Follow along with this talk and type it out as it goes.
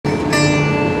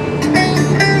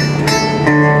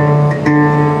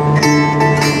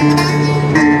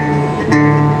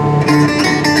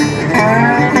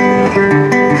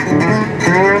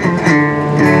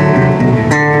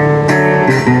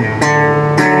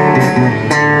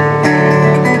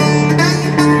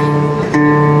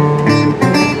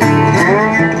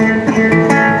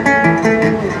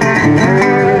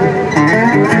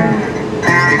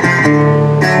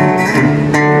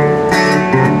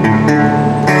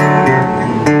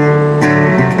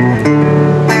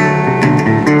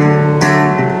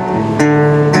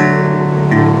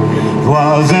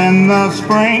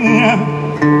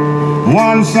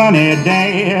sunny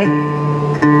day.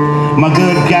 My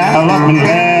good gal up and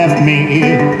left me.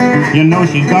 You know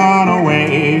she's gone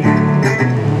away.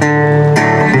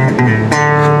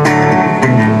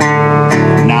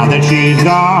 Now that she's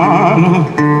gone,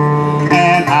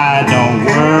 and I don't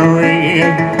worry,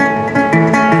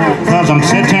 'cause I'm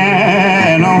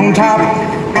sitting on top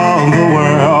of the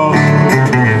world.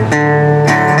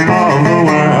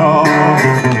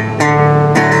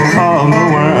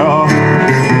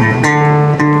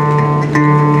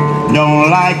 Don't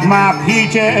like my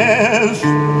peaches,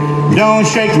 don't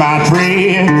shake my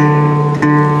tree.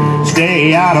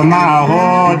 Stay out of my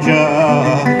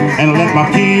orchard and let my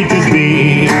peaches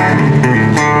be.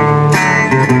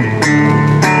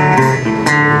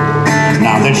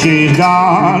 Now that she's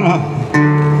gone,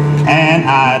 and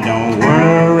I don't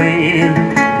worry,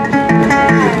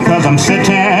 'cause I'm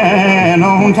sitting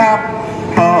on top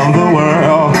of the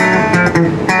world.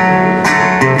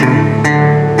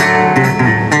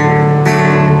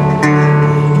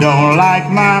 Don't like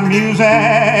my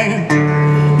music,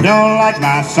 don't like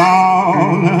my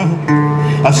song.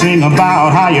 I sing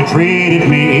about how you treated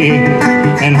me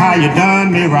and how you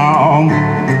done me wrong.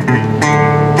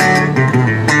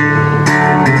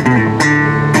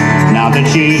 Now that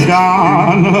she's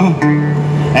gone,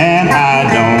 and I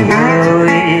don't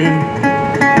worry,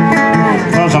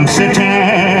 'cause I'm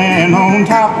sitting on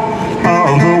top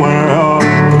of the